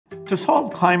To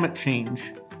solve climate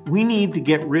change, we need to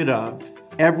get rid of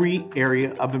every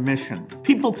area of emission.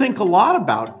 People think a lot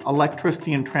about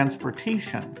electricity and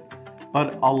transportation,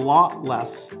 but a lot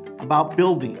less about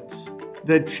buildings.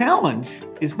 The challenge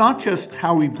is not just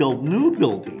how we build new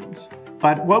buildings,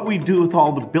 but what we do with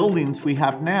all the buildings we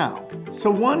have now. So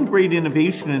one great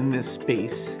innovation in this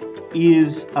space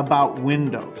is about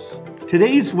windows.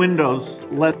 Today's windows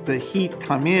let the heat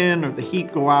come in or the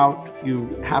heat go out. You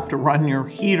have to run your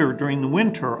heater during the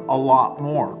winter a lot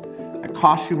more. It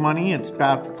costs you money, it's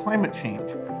bad for climate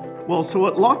change. Well, so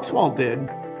what Luxwall did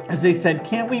is they said,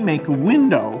 can't we make a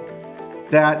window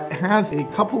that has a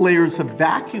couple layers of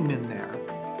vacuum in there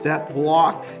that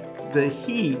block the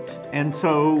heat, and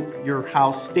so your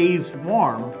house stays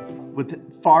warm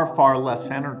with far, far less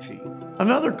energy.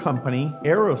 Another company,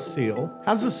 AeroSeal,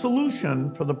 has a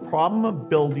solution for the problem of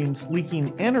buildings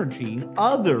leaking energy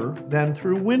other than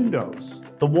through windows.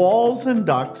 The walls and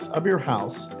ducts of your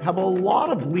house have a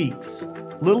lot of leaks,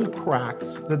 little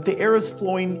cracks that the air is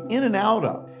flowing in and out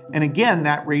of. And again,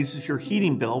 that raises your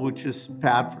heating bill, which is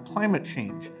bad for climate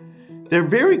change. Their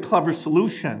very clever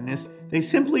solution is they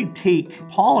simply take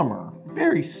polymer,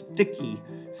 very sticky,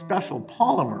 special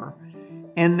polymer,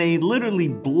 and they literally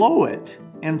blow it.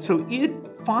 And so it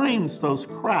finds those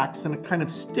cracks and it kind of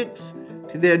sticks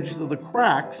to the edges of the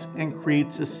cracks and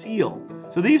creates a seal.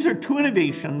 So these are two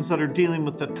innovations that are dealing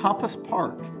with the toughest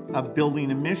part of building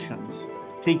emissions,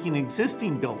 taking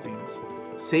existing buildings,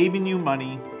 saving you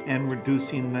money, and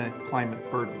reducing the climate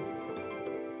burden.